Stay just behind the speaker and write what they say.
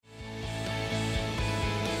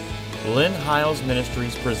Lynn Hiles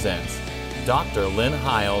Ministries presents Dr. Lynn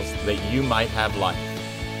Hiles, that you might have life.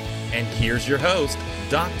 And here's your host,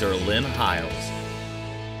 Dr. Lynn Hiles.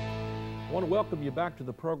 I want to welcome you back to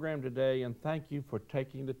the program today and thank you for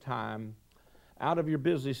taking the time out of your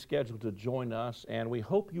busy schedule to join us, and we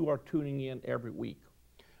hope you are tuning in every week.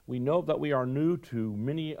 We know that we are new to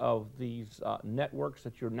many of these networks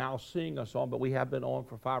that you're now seeing us on, but we have been on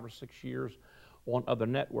for 5 or 6 years on other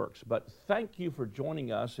networks. But thank you for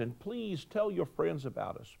joining us, and please tell your friends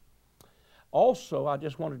about us. Also, I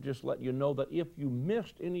just want to let you know that if you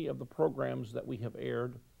missed any of the programs that we have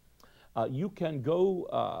aired, you can go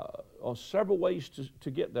on several ways to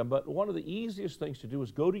get them, but one of the easiest things to do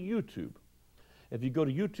is go to YouTube. If you go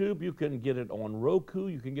to YouTube, you can get it on Roku,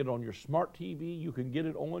 you can get it on your smart TV, you can get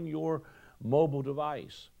it on your mobile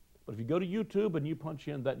device. But if you go to YouTube and you punch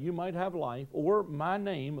in That You Might Have Life, or my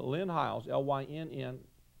name, Lynn Hiles, Lynnhiles,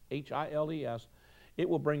 it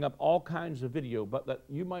will bring up all kinds of video. But That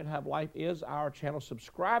You Might Have Life is our channel.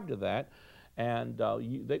 Subscribe to that, and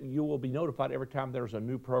you will be notified every time there's a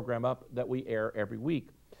new program up that we air every week.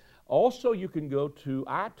 Also, you can go to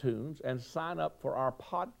iTunes and sign up for our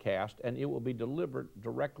podcast, and it will be delivered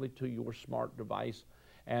directly to your smart device.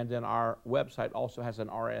 And then our website also has an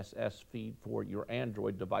RSS feed for your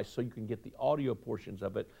Android device, so you can get the audio portions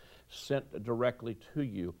of it sent directly to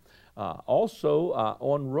you. Also,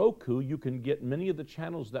 on Roku, you can get many of the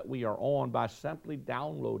channels that we are on by simply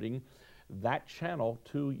downloading that channel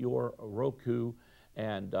to your Roku,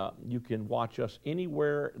 and you can watch us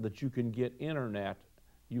anywhere that you can get internet.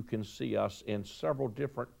 You can see us in several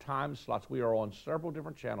different time slots. We are on several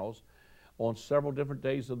different channels on several different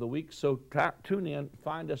days of the week. So tune in,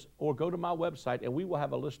 find us, or go to my website, and we will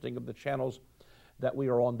have a listing of the channels that we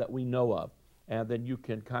are on that we know of. And then you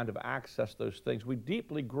can kind of access those things. We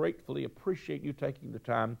deeply, gratefully appreciate you taking the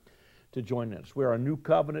time to join us. We're a new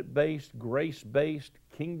covenant-based, grace-based,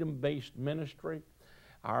 kingdom-based ministry.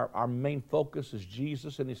 Our main focus is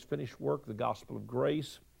Jesus and His finished work, the gospel of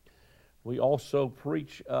grace. We also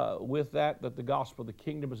preach with that the gospel of the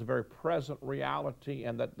kingdom is a very present reality,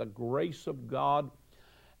 and that the grace of God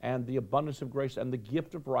and the abundance of grace and the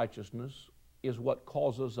gift of righteousness is what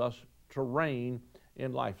causes us to reign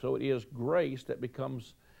in life. So it is grace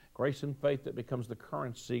and faith that becomes the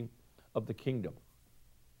currency of the kingdom.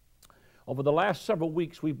 Over the last several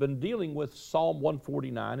weeks, we've been dealing with Psalm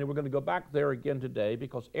 149, and we're going to go back there again today,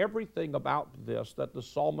 because everything about this that the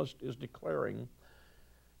psalmist is declaring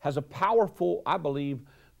has a powerful, I believe,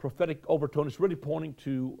 prophetic overtone. It's really pointing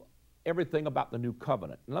to everything about the new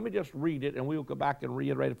covenant. And let me just read it, and we'll go back and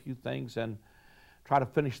reiterate a few things and try to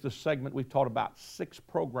finish this segment. We've taught about 6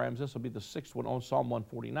 programs. This will be the 6th one on Psalm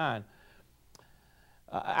 149.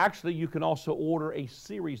 Actually, you can also order a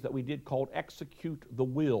series that we did called Execute the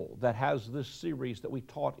Will, that has this series that we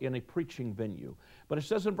taught in a preaching venue. But it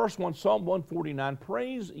says in verse 1, Psalm 149,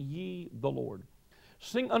 "Praise ye the Lord.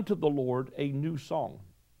 Sing unto the Lord a new song,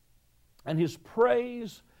 and His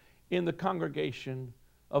praise in the congregation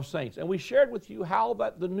of saints." And we shared with you how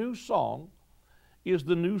that the new song is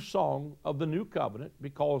the new song of the new covenant,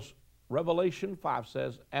 because Revelation 5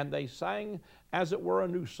 says, "And they sang as it were a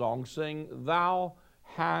new song, saying, Thou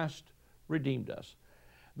hast redeemed us."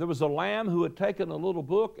 There was a lamb who had taken a little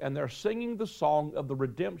book, and they're singing the song of the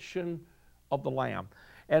redemption of the lamb.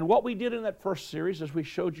 And what we did in that first series is we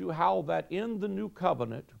showed you how that in the new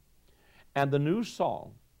covenant and the new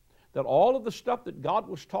song, that all of the stuff that God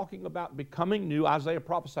was talking about becoming new, Isaiah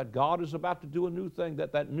prophesied God is about to do a new thing,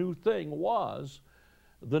 that new thing was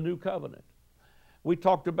the new covenant. We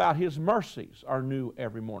talked about His mercies are new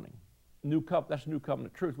every morning. That's new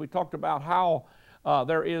covenant truth. We talked about how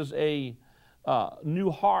there is a new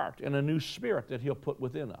heart and a new spirit that He'll put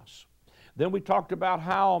within us. Then we talked about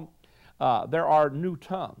how there are new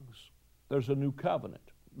tongues. There's a new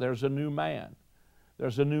covenant. There's a new man.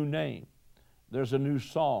 There's a new name. There's a new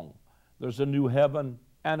song. There's a new heaven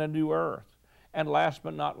and a new earth. And last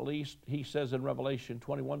but not least, He says in Revelation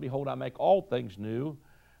 21, "Behold, I make all things new."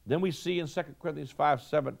 Then we see in 2 Corinthians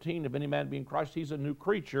 5:17, "If any man be in Christ, he's a new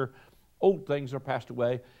creature. Old things are passed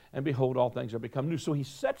away, and behold, all things are become new." So He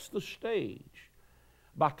sets the stage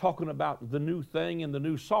by talking about the new thing and the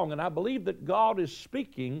new song. And I believe that God is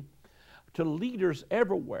speaking to leaders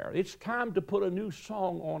everywhere. It's time to put a new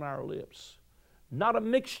song on our lips. Not a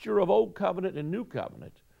mixture of old covenant and new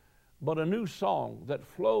covenant, but a new song that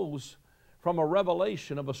flows from a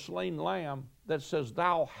revelation of a slain lamb that says,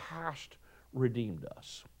 "Thou hast redeemed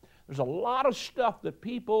us." There's a lot of stuff that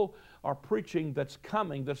people are preaching that's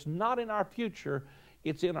coming, that's not in our future.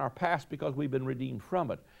 It's in our past because we've been redeemed from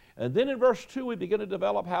it. And then in verse 2, we begin to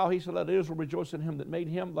develop how He said, "Let Israel rejoice in Him that made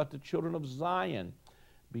him. Let the children of Zion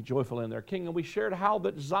be joyful in their king. And we shared how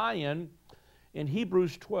that Zion in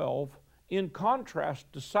Hebrews 12, in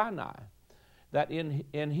contrast to Sinai, that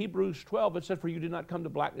in Hebrews 12 it said, for you did not come to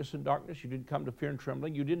blackness and darkness, you didn't come to fear and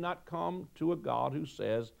trembling, you did not come to a God who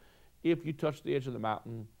says, if you touch the edge of the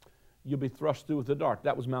mountain, you'll be thrust through with the dart.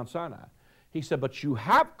 That was Mount Sinai. He said, but you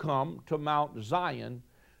have come to Mount Zion,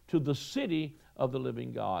 to the city of the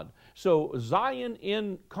living God. So Zion,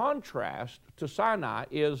 in contrast to Sinai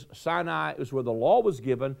is where the law was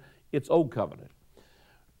given, it's old covenant.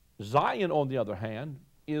 Zion, on the other hand,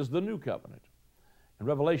 is the new covenant. In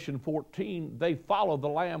Revelation 14, they follow the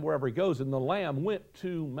Lamb wherever he goes, and the Lamb went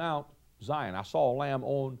to Mount Zion. I saw a lamb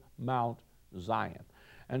on Mount Zion.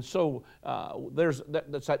 And so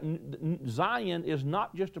Zion is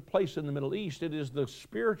not just a place in the Middle East, it is the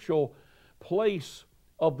spiritual place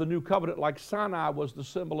of the new covenant, like Sinai was the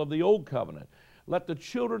symbol of the old covenant. Let the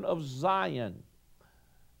children of Zion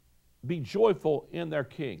be joyful in their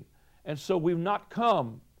king. And so we've not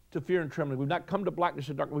come to fear and trembling. We've not come to blackness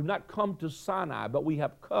and darkness. We've not come to Sinai, but we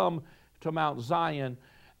have come to Mount Zion,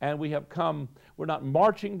 and we have come, we're not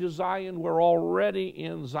marching to Zion, we're already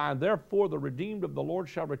in Zion. Therefore the redeemed of the Lord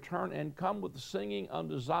shall return and come with singing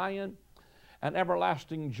unto Zion, and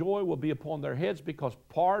everlasting joy will be upon their heads, because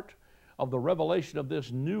part of the revelation of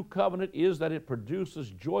this new covenant is that it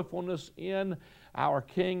produces joyfulness in our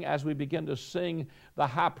King as we begin to sing the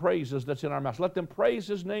high praises that's in our mouths. Let them praise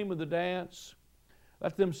his name with the dance.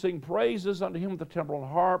 Let them sing praises unto him with the timbrel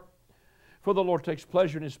and harp. For the Lord takes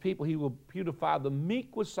pleasure in his people. He will beautify the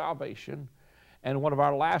meek with salvation. And in one of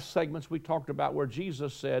our last segments, we talked about where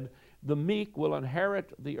Jesus said, the meek will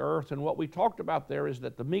inherit the earth. And what we talked about there is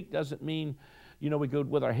that the meek doesn't mean, we go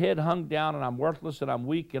with our head hung down and I'm worthless and I'm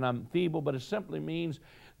weak and I'm feeble, but it simply means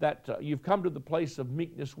that you've come to the place of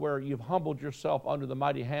meekness where you've humbled yourself under the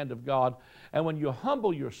mighty hand of God. And when you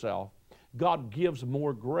humble yourself, God gives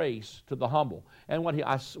more grace to the humble. And what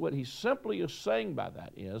he simply is saying by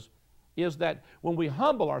that is that when we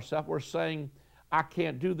humble ourselves, we're saying, I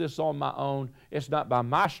can't do this on my own. It's not by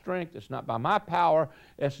my strength. It's not by my power.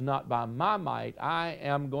 It's not by my might. I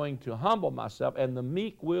am going to humble myself, and the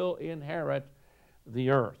meek will inherit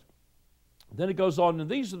the earth. Then it goes on, and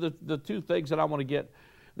these are the two things that I want to get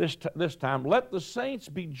this time. Let the saints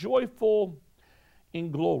be joyful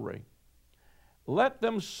in glory. Let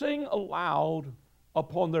them sing aloud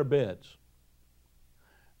upon their beds.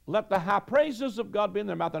 Let the high praises of God be in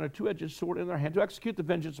their mouth and a two-edged sword in their hand, to execute the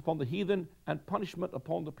vengeance upon the heathen and punishment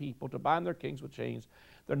upon the people, to bind their kings with chains,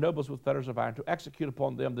 their nobles with fetters of iron, to execute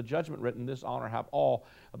upon them the judgment written. This honor have all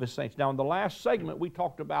of his saints. Now, in the last segment, we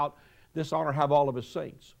talked about this honor have all of his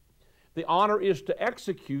saints. The honor is to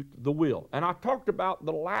execute the will. And I talked about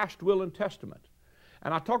the last will and testament.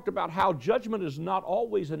 And I talked about how judgment is not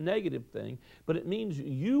always a negative thing, but it means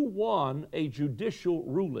you won a judicial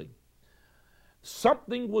ruling.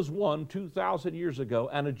 Something was won 2,000 years ago,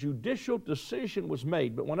 and a judicial decision was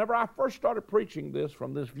made. But whenever I first started preaching this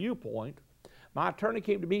from this viewpoint, my attorney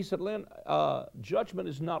came to me and said, Lynn, judgment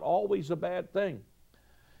is not always a bad thing.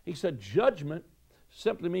 He said, judgment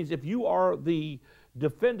simply means if you are the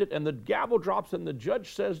defendant and the gavel drops and the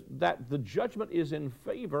judge says that the judgment is in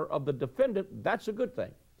favor of the defendant, that's a good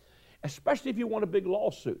thing. Especially if you won a big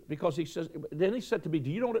lawsuit. Because he said to me, do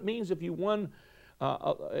you know what it means if you won,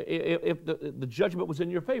 if the judgment was in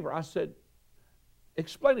your favor? I said,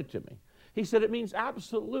 explain it to me. He said, it means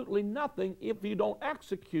absolutely nothing if you don't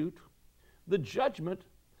execute the judgment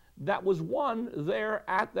that was won there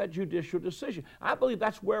at that judicial decision. I believe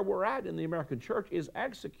that's where we're at in the American church, is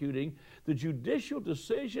executing the judicial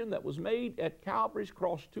decision that was made at Calvary's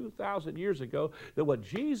cross 2,000 years ago, that what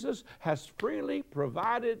Jesus has freely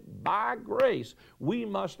provided by grace, we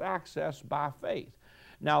must access by faith.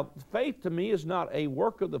 Now, faith to me is not a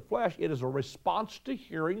work of the flesh. It is a response to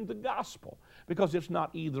hearing the gospel, because it's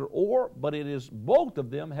not either or, but it is both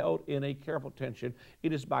of them held in a careful tension.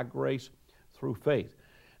 It is by grace through faith.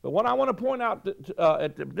 But what I want to point out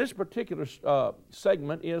at this particular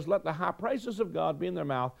segment is, let the high praises of God be in their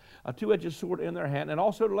mouth, a two-edged sword in their hand, and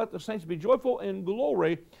also to let the saints be joyful in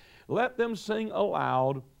glory. Let them sing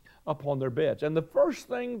aloud upon their beds. And the first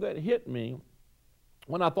thing that hit me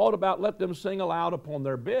when I thought about let them sing aloud upon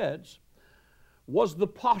their beds was the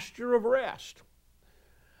posture of rest.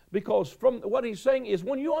 Because from what he's saying is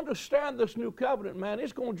when you understand this new covenant, man,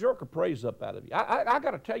 it's going to jerk a praise up out of you. I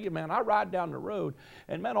got to tell you, man, I ride down the road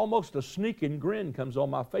and, man, almost a sneaking grin comes on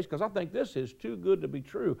my face because I think this is too good to be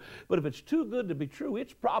true. But if it's too good to be true,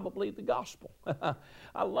 it's probably the gospel.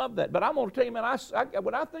 I love that. But I'm going to tell you, man,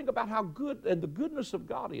 when I think about how good and the goodness of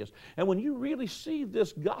God is, and when you really see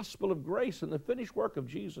this gospel of grace and the finished work of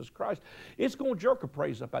Jesus Christ, it's going to jerk a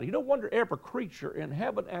praise up out of you. No wonder every creature in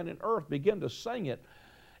heaven and in earth begin to sing it.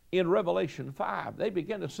 In Revelation 5, they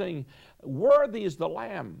begin to sing, "Worthy is the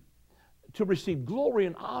Lamb to receive glory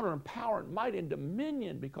and honor and power and might and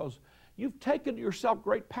dominion, because you've taken to yourself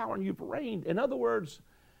great power and you've reigned." In other words,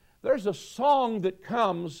 there's a song that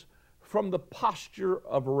comes from the posture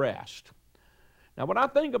of rest. Now, when I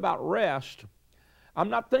think about rest, I'm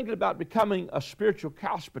not thinking about becoming a spiritual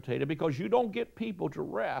couch potato, because you don't get people to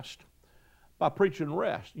rest by preaching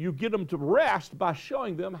rest. You get them to rest by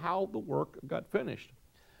showing them how the work got finished.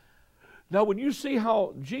 Now, when you see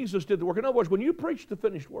how Jesus did the work, in other words, when you preach the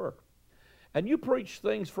finished work, and you preach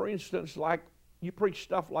things, for instance, like you preach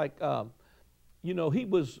stuff like, he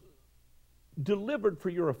was delivered for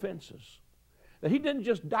your offenses. That he didn't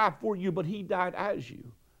just die for you, but he died as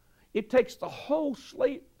you. It takes the whole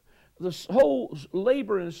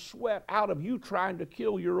labor and sweat out of you trying to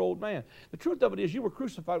kill your old man. The truth of it is you were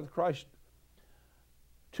crucified with Christ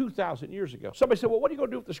 2,000 years ago. Somebody said, well, what are you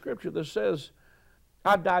going to do with the scripture that says,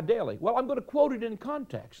 I die daily? Well, I'm going to quote it in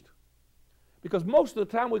context, because most of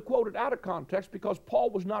the time we quote it out of context, because Paul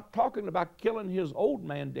was not talking about killing his old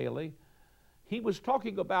man daily. He was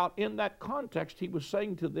talking about, in that context, he was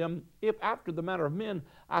saying to them, if after the manner of men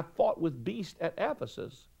I fought with beasts at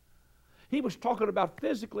Ephesus. He was talking about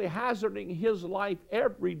physically hazarding his life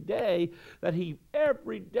every day, that he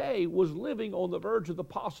every day was living on the verge of the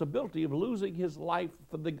possibility of losing his life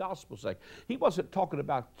for the gospel's sake. He wasn't talking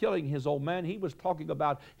about killing his old man. He was talking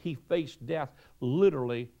about he faced death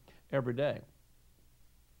literally every day.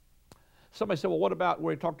 Somebody said, well, what about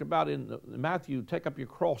where he talked about in Matthew, take up your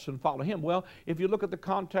cross and follow him? Well, if you look at the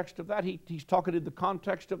context of that, he's talking in the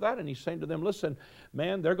context of that, and he's saying to them, listen,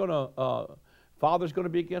 man, they're going to... Father's going to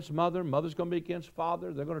be against mother, mother's going to be against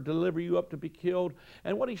father, they're going to deliver you up to be killed.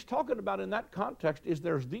 And what he's talking about in that context is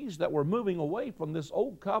there's these that were moving away from this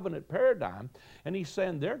old covenant paradigm, and he's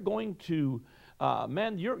saying they're going to,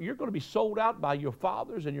 you're going to be sold out by your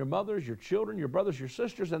fathers and your mothers, your children, your brothers, your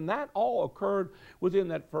sisters, and that all occurred within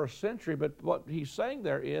that first century. But what he's saying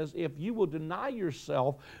there is, if you will deny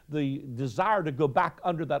yourself the desire to go back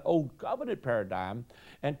under that old covenant paradigm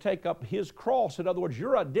and take up his cross, in other words,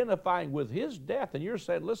 you're identifying with his death, and you're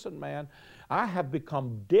saying, listen, man, I have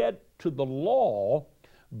become dead to the law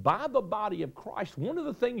by the body of Christ. One of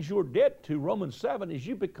the things you're dead to, Romans 7, is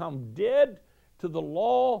you become dead to the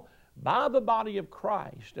law by the body of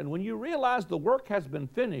Christ. And when you realize the work has been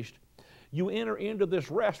finished, you enter into this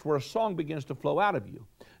rest where a song begins to flow out of you.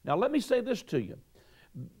 Now, let me say this to you.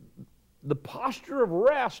 The posture of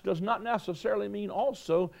rest does not necessarily mean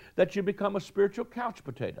also that you become a spiritual couch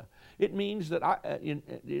potato. It means that I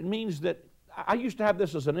used to have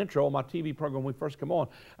this as an intro on my TV program when we first come on.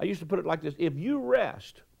 I used to put it like this: if you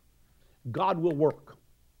rest, God will work.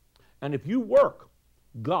 And if you work,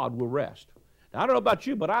 God will rest. Now, I don't know about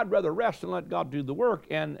you, but I'd rather rest and let God do the work.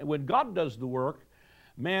 And when God does the work,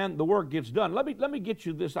 man, the work gets done. Let me get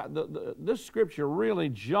you this. This scripture really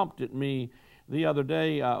jumped at me the other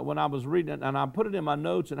day when I was reading it, and I put it in my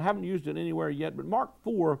notes, and I haven't used it anywhere yet. But Mark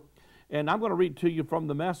 4, and I'm going to read to you from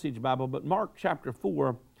the Message Bible, but Mark chapter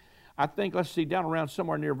 4, I think, let's see, down around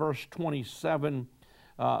somewhere near verse 27.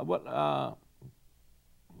 Let's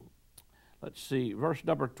see, verse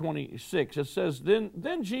number 26. It says,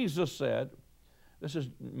 Then Jesus said, this is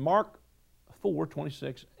Mark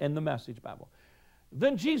 4:26 in the Message Bible.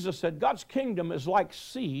 Then Jesus said, God's kingdom is like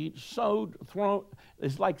seed thrown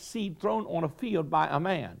on a field by a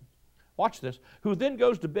man. Watch this. Who then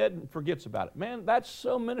goes to bed and forgets about it. Man, that's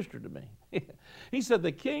so ministered to me. He said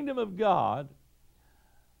the kingdom of God,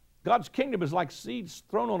 God's kingdom is like seeds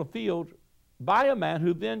thrown on a field by a man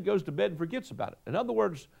who then goes to bed and forgets about it. In other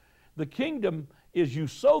words, the kingdom is you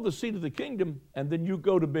sow the seed of the kingdom and then you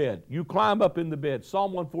go to bed. You climb up in the bed.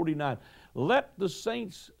 Psalm 149. Let the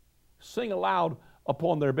saints sing aloud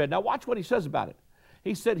upon their bed. Now watch what he says about it.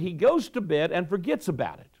 He said he goes to bed and forgets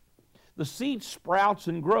about it. The seed sprouts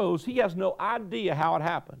and grows. He has no idea how it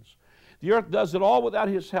happens. The earth does it all without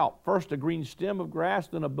his help. First a green stem of grass,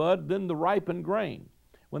 then a bud, then the ripened grain.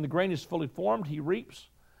 When the grain is fully formed, he reaps.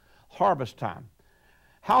 Harvest time.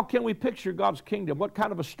 How can we picture God's kingdom? What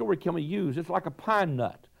kind of a story can we use? It's like a pine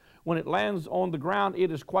nut. when it lands on the ground,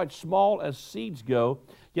 it is quite small as seeds go,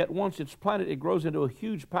 yet once it's planted, it grows into a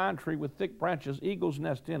huge pine tree with thick branches. Eagles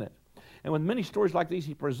nest in it. And with many stories like these,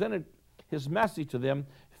 he presented his message to them,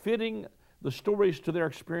 fitting the stories to their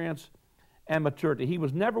experience and maturity. He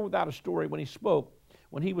was never without a story when he spoke.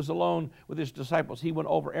 When he was alone with his disciples, he went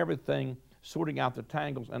over everything, sorting out the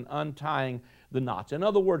tangles and untying the knots. In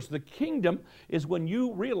other words, the kingdom is when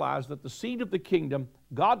you realize that the seed of the kingdom,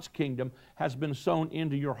 God's kingdom, has been sown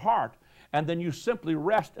into your heart, and then you simply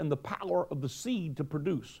rest in the power of the seed to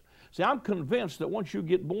produce. See, I'm convinced that once you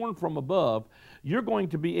get born from above, you're going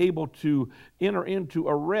to be able to enter into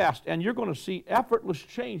a rest, and you're going to see effortless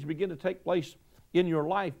change begin to take place in your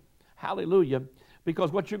life. Hallelujah.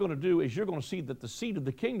 Because what you're going to do is you're going to see that the seed of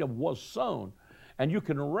the kingdom was sown, and you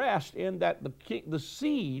can rest in that the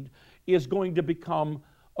seed is going to become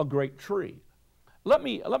a great tree. Let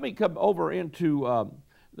me come over into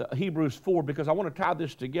Hebrews 4, because I want to tie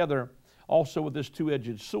this together also with this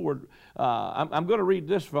two-edged sword. I'm going to read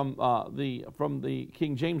this from the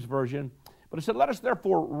King James Version. But it said, let us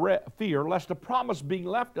therefore fear, lest the promise being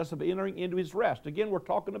left us of entering into his rest. Again, we're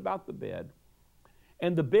talking about the bed.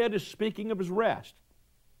 And the bed is speaking of his rest.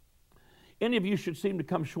 Any of you should seem to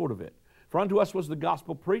come short of it. For unto us was the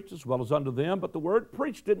gospel preached as well as unto them, but the word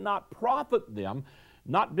preached did not profit them,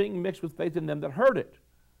 not being mixed with faith in them that heard it.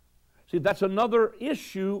 See, that's another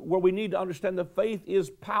issue where we need to understand that faith is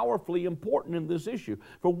powerfully important in this issue.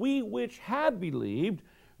 For we which have believed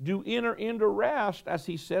do enter into rest, as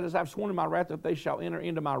he said, as I've sworn in my wrath that they shall enter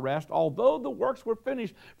into my rest, although the works were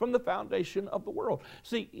finished from the foundation of the world.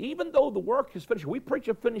 See, even though the work is finished, we preach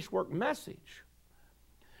a finished work message.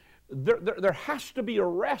 There has to be a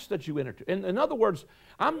rest that you enter to. In other words,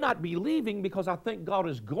 I'm not believing because I think God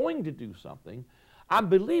is going to do something. I'm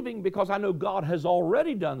believing because I know God has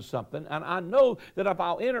already done something, and I know that if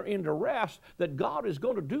I'll enter into rest, that God is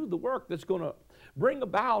going to do the work that's going to bring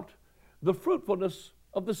about the fruitfulness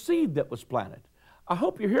of the seed that was planted. I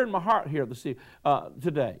hope you're hearing my heart here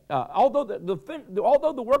today. Although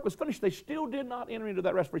the work was finished, they still did not enter into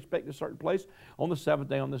that rest, for he spake in a certain place on the seventh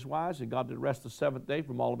day on this wise, and God did rest the seventh day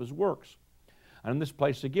from all of his works. And in this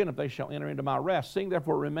place again, if they shall enter into my rest, seeing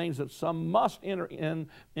therefore it remains that some must enter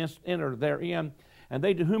therein, and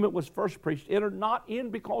they to whom it was first preached entered not in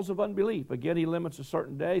because of unbelief. Again, he limits a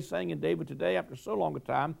certain day, saying in David today, after so long a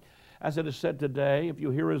time, as it is said today, if you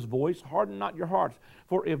hear his voice, harden not your hearts.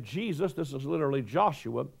 For if Jesus, this is literally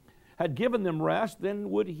Joshua, had given them rest, then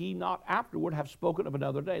would he not afterward have spoken of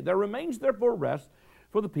another day? There remains therefore rest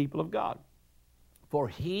for the people of God. For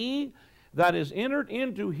he that is entered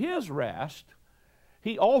into his rest,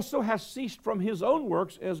 he also has ceased from his own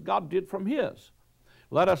works as God did from his.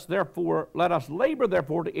 Let us labor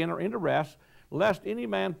therefore to enter into rest, lest any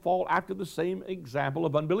man fall after the same example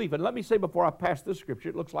of unbelief. And let me say before I pass this scripture,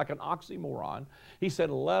 it looks like an oxymoron. He said,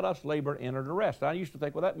 let us labor and enter into rest. I used to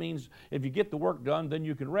think, well, that means if you get the work done, then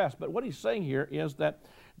you can rest. But what he's saying here is that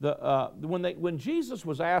when Jesus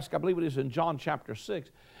was asked, I believe it is in John chapter 6,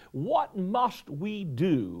 what must we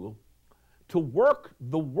do to work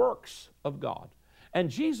the works of God? And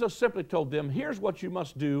Jesus simply told them, here's what you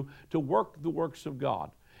must do to work the works of God,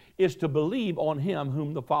 is to believe on him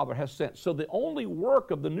whom the Father has sent. So the only work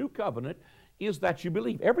of the new covenant is that you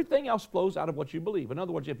believe. Everything else flows out of what you believe. In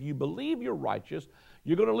other words, if you believe you're righteous,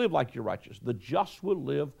 you're going to live like you're righteous. The just will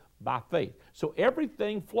live by faith. So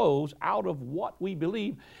everything flows out of what we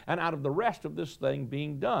believe and out of the rest of this thing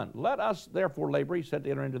being done. Let us therefore labor, he said,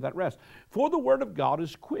 to enter into that rest. For the word of God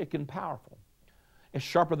is quick and powerful, is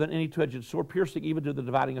sharper than any two-edged sword, piercing even to the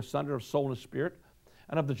dividing asunder of soul and spirit,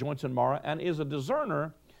 and of the joints and marrow, and is a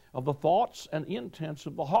discerner of the thoughts and intents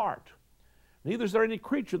of the heart. Neither is there any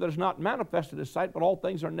creature that is not manifested in his sight, but all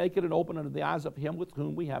things are naked and open unto the eyes of him with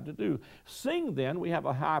whom we have to do. Seeing then we have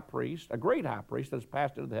a high priest, a great high priest that has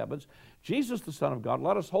passed into the heavens, Jesus the Son of God,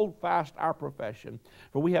 let us hold fast our profession.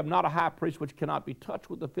 For we have not a high priest which cannot be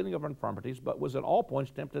touched with the feeling of our infirmities, but was in all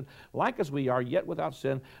points tempted like as we are, yet without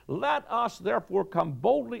sin. Let us therefore come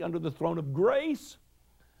boldly under the throne of grace,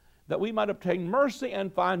 that we might obtain mercy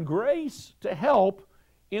and find grace to help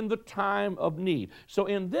in the time of need. So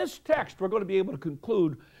in this text, we're going to be able to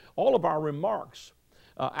conclude all of our remarks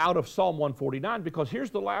out of Psalm 149, because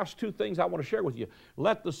here's the last two things I want to share with you.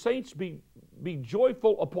 Let the saints be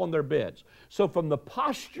joyful upon their beds. So from the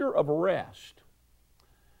posture of rest,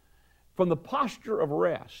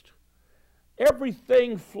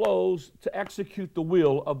 everything flows to execute the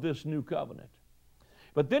will of this new covenant.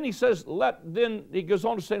 But then he says, then he goes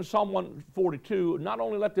on to say in Psalm 142, not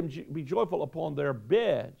only let them be joyful upon their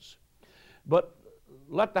beds, but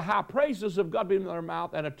let the high praises of God be in their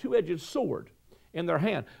mouth and a two-edged sword. in their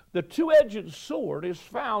hand. The two-edged sword is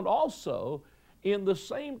found also in the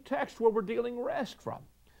same text where we're dealing rest from.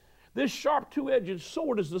 This sharp two-edged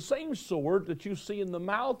sword is the same sword that you see in the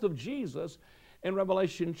mouth of Jesus in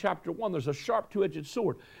Revelation chapter 1. There's a sharp two-edged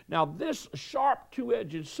sword. Now, this sharp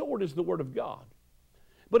two-edged sword is the Word of God.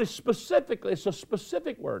 But it's a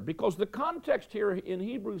specific word, because the context here in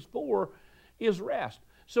Hebrews 4 is rest.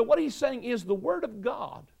 So what he's saying is the Word of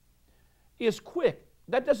God is quick.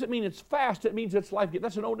 That doesn't mean it's fast. It means it's life-giving.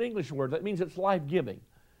 That's an old English word. That means it's life-giving.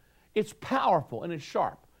 It's powerful and it's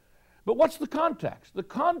sharp. But what's the context? The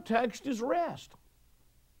context is rest.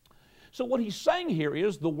 So what he's saying here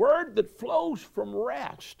is the word that flows from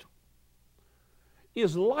rest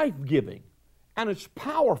is life-giving, and it's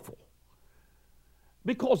powerful,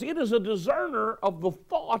 because it is a discerner of the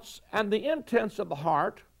thoughts and the intents of the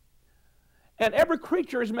heart, and every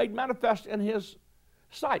creature is made manifest in his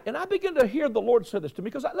sight. And I begin to hear the Lord say this to me,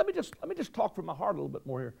 because let me just talk from my heart a little bit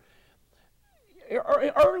more here.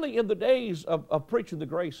 Early in the days of preaching the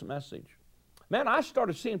grace message, man, I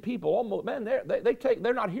started seeing people almost, man,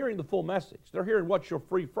 they're not hearing the full message. They're hearing what you're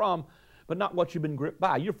free from, but not what you've been gripped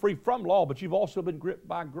by. You're free from law, but you've also been gripped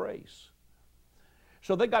by grace.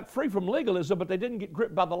 So they got free from legalism, but they didn't get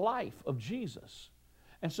gripped by the life of Jesus.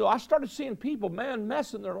 And so I started seeing people, man,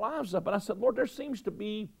 messing their lives up. And I said, Lord, there seems to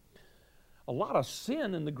be a lot of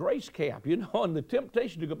sin in the grace camp, and the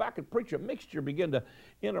temptation to go back and preach a mixture began to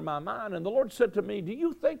enter my mind. And the Lord said to me, do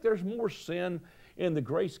you think there's more sin in the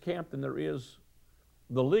grace camp than there is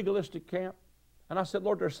the legalistic camp? And I said,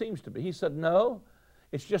 Lord, there seems to be. He said, no,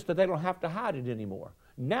 it's just that they don't have to hide it anymore.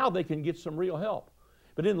 Now they can get some real help.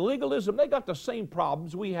 But in legalism, they got the same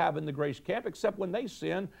problems we have in the grace camp, except when they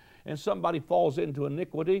sin and somebody falls into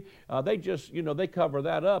iniquity, they just, they cover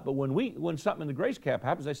that up. But when something in the grace camp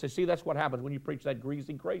happens, they say, see, that's what happens when you preach that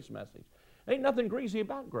greasy grace message. Ain't nothing greasy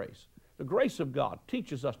about grace. The grace of God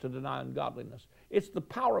teaches us to deny ungodliness. It's the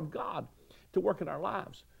power of God to work in our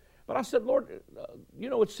lives. But I said, Lord,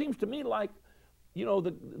 it seems to me like,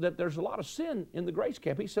 that there's a lot of sin in the grace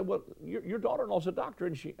camp. He said, well, your daughter-in-law's a doctor,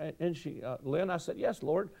 and she, Lynn, I said, yes,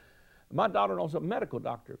 Lord. My daughter-in-law's a medical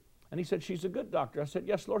doctor. And he said, she's a good doctor. I said,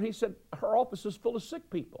 yes, Lord. He said, her office is full of sick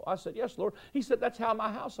people. I said, yes, Lord. He said, that's how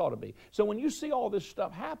my house ought to be. So when you see all this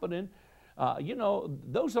stuff happening,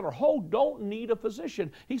 those that are whole don't need a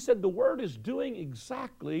physician. He said, the Word is doing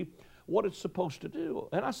exactly what it's supposed to do.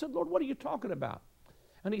 And I said, Lord, what are you talking about?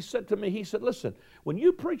 And he said to me, listen, when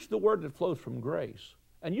you preach the Word that flows from grace,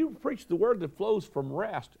 and you preach the Word that flows from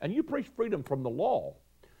rest, and you preach freedom from the law,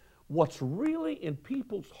 what's really in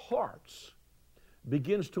people's hearts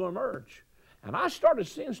begins to emerge. And I started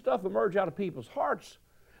seeing stuff emerge out of people's hearts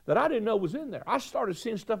that I didn't know was in there. I started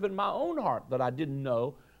seeing stuff in my own heart that I didn't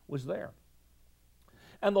know was there.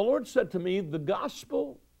 And the Lord said to me, the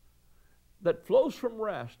gospel that flows from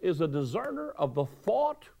rest is a discerner of the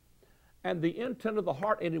thought and the intent of the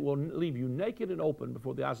heart, and it will leave you naked and open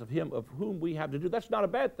before the eyes of Him of whom we have to do. That's not a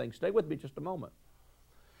bad thing. Stay with me just a moment.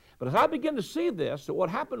 But as I began to see this, so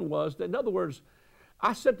what happened was that, in other words,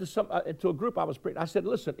 I said to a group I was preaching, I said,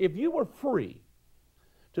 listen, if you were free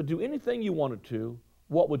to do anything you wanted to,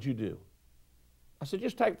 what would you do? I said,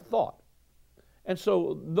 just take the thought. And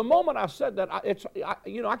so the moment I said that,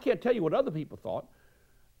 I can't tell you what other people thought,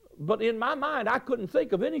 but in my mind, I couldn't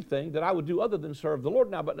think of anything that I would do other than serve the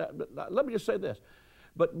Lord now. But let me just say this.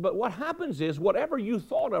 But what happens is, whatever you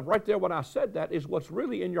thought of right there when I said that is what's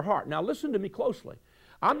really in your heart. Now listen to me closely.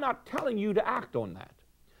 I'm not telling you to act on that.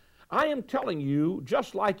 I am telling you,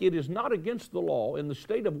 just like it is not against the law in the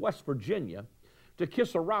state of West Virginia to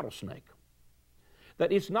kiss a rattlesnake,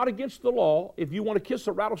 that it's not against the law. If you want to kiss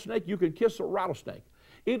a rattlesnake, you can kiss a rattlesnake.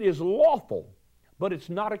 It is lawful, but it's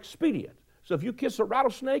not expedient. So if you kiss a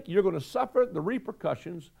rattlesnake, you're going to suffer the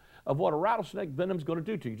repercussions of what a rattlesnake venom is going to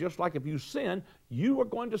do to you. Just like if you sin, you are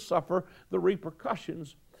going to suffer the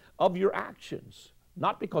repercussions of your actions.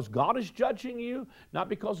 Not because God is judging you, not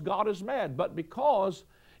because God is mad, but because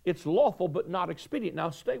it's lawful but not expedient. Now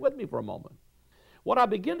stay with me for a moment. What I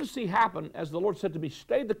begin to see happen, as the Lord said to me,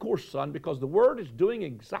 stay the course, son, because the Word is doing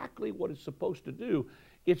exactly what it's supposed to do.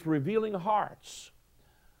 It's revealing hearts.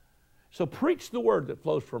 So preach the Word that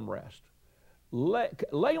flows from rest.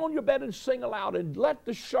 Lay on your bed and sing aloud, and let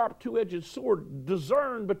the sharp two-edged sword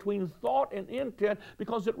discern between thought and intent,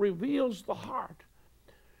 because it reveals the heart.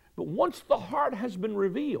 But once the heart has been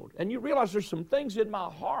revealed, and you realize there's some things in my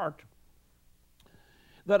heart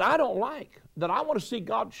that I don't like, that I want to see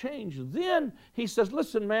God change, then He says,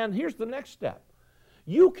 listen, man, here's the next step.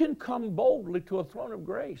 You can come boldly to a throne of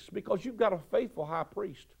grace because you've got a faithful high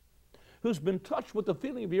priest who's been touched with the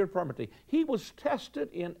feeling of your infirmity. He was tested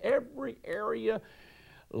in every area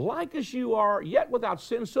like as you are, yet without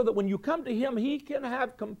sin, so that when you come to Him, He can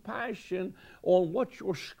have compassion on what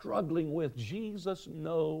you're struggling with. Jesus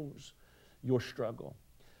knows your struggle.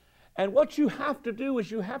 And what you have to do is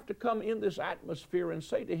you have to come in this atmosphere and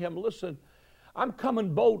say to Him, listen, I'm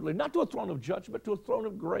coming boldly, not to a throne of judgment, but to a throne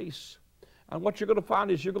of grace. And what you're going to find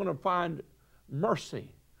is you're going to find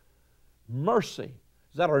mercy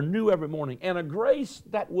that are new every morning, and a grace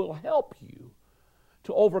that will help you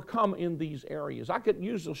to overcome in these areas. I could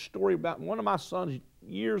use a story about one of my sons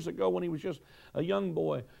years ago when he was just a young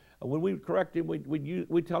boy. When we would correct him,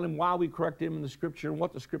 we'd tell him why we correct him in the Scripture and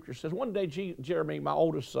what the Scripture says. One day, Jeremy, my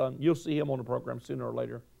oldest son, you'll see him on the program sooner or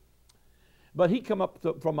later, but he come up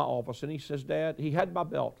from my office and he says, Dad, he had my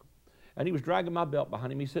belt, and he was dragging my belt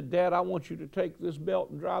behind him. He said, Dad, I want you to take this belt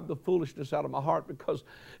and drive the foolishness out of my heart, because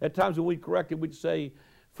at times when we correct him, we'd say,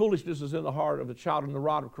 foolishness is in the heart of the child, and the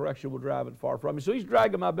rod of correction will drive it far from me. So he's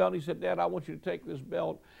dragging my belt, and he said, Dad, I want you to take this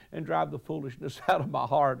belt and drive the foolishness out of my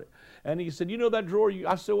heart. And he said, you know that drawer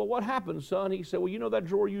I said, well, what happened, son? He said, well, you know that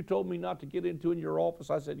drawer you told me not to get into in your office?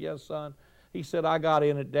 I said, yes, son. He said, I got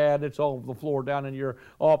in it, Dad. It's all over the floor down in your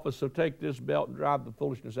office, so take this belt and drive the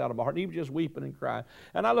foolishness out of my heart. And he was just weeping and crying.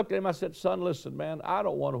 And I looked at him, I said, son, listen, man, I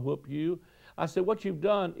don't want to whoop you. I said, what you've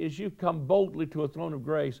done is you've come boldly to a throne of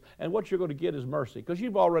grace, and what you're going to get is mercy, because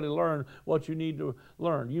you've already learned what you need to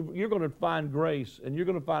learn. You're going to find grace, and you're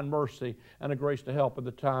going to find mercy and a grace to help in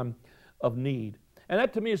the time of need. And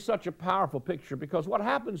that to me is such a powerful picture, because what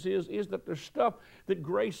happens is that there's stuff that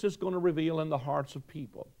grace is going to reveal in the hearts of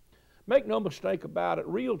people. Make no mistake about it,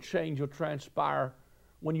 real change will transpire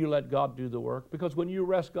when you let God do the work, because when you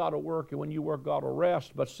rest, God will work, and when you work, God will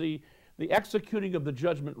rest. But see, the executing of the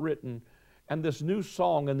judgment written and this new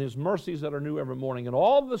song and these mercies that are new every morning and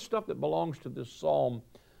all the stuff that belongs to this psalm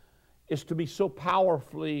is to be so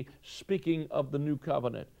powerfully speaking of the new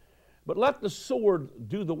covenant. But let the sword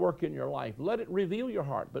do the work in your life. Let it reveal your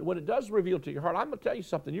heart. But when it does reveal to your heart, I'm going to tell you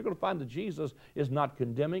something. You're going to find that Jesus is not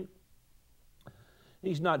condemning.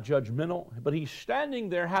 He's not judgmental. But He's standing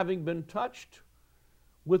there having been touched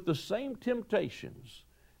with the same temptations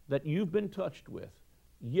that you've been touched with,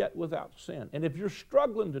 yet without sin. And if you're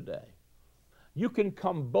struggling today, you can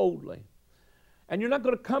come boldly. And you're not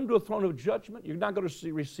going to come to a throne of judgment. You're not going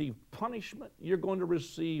to receive punishment. You're going to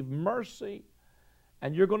receive mercy.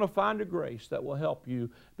 And you're going to find a grace that will help you,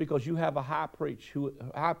 because you have a high priest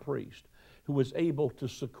who is able to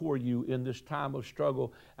succor you in this time of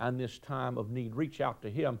struggle and this time of need. Reach out to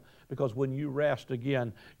Him, because when you rest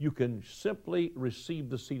again, you can simply receive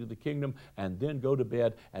the seed of the kingdom and then go to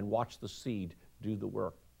bed and watch the seed do the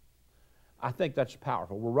work. I think that's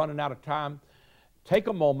powerful. We're running out of time. Take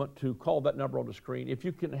a moment to call that number on the screen. If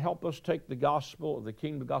you can help us take the gospel, the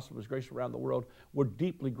kingdom, the gospel of His grace around the world, we're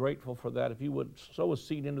deeply grateful for that. If you would sow a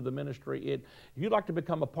seed into the ministry, if you'd like to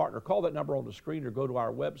become a partner, call that number on the screen or go to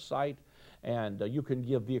our website, and you can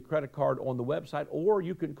give via credit card on the website, or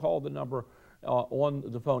you can call the number on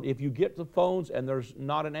the phone. If you get the phones and there's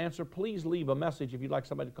not an answer, please leave a message if you'd like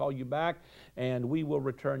somebody to call you back, and we will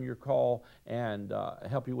return your call and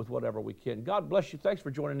help you with whatever we can. God bless you. Thanks for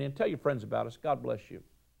joining in. Tell your friends about us. God bless you.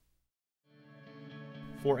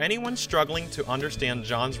 For anyone struggling to understand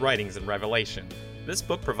John's writings in Revelation, this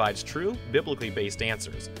book provides true, biblically based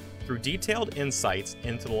answers. Through detailed insights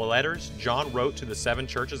into the letters John wrote to the 7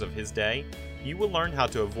 churches of his day, you will learn how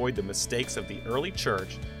to avoid the mistakes of the early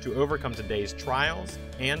church to overcome today's trials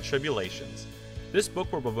and tribulations. This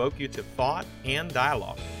book will provoke you to thought and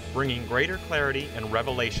dialogue, bringing greater clarity and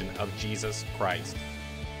revelation of Jesus Christ.